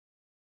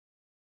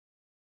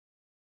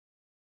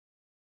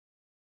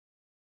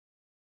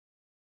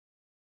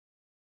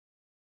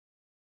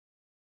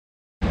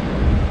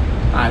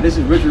Hi, this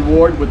is Richard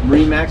Ward with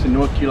MarineMax in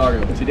North Key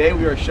Largo. Today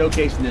we are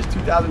showcasing this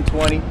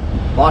 2020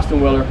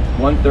 Boston Whaler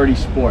 130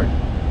 Sport.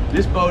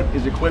 This boat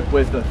is equipped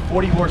with a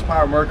 40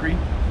 horsepower Mercury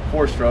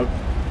 4-stroke,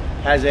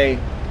 has a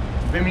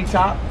bimini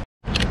top.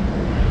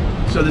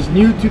 So this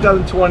new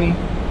 2020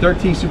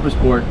 13 Super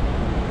Sport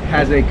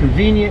has a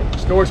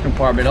convenient storage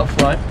compartment up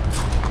front.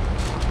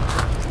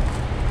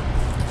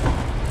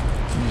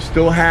 You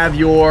still have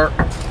your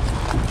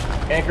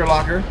anchor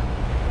locker.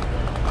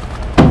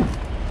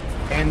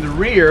 And the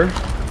rear,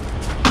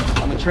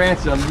 on the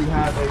transom, you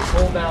have a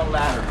pull-down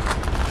ladder.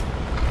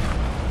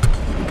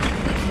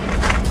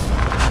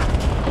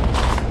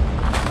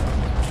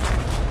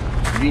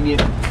 Convenient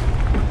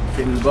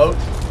getting the boat.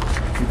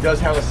 It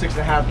does have a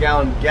 6.5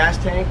 gallon gas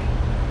tank.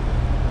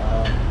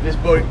 This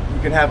boat,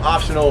 you can have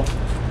optional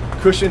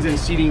cushions and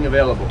seating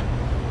available.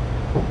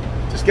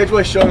 To schedule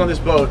a showing on this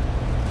boat,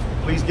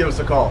 please give us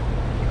a call.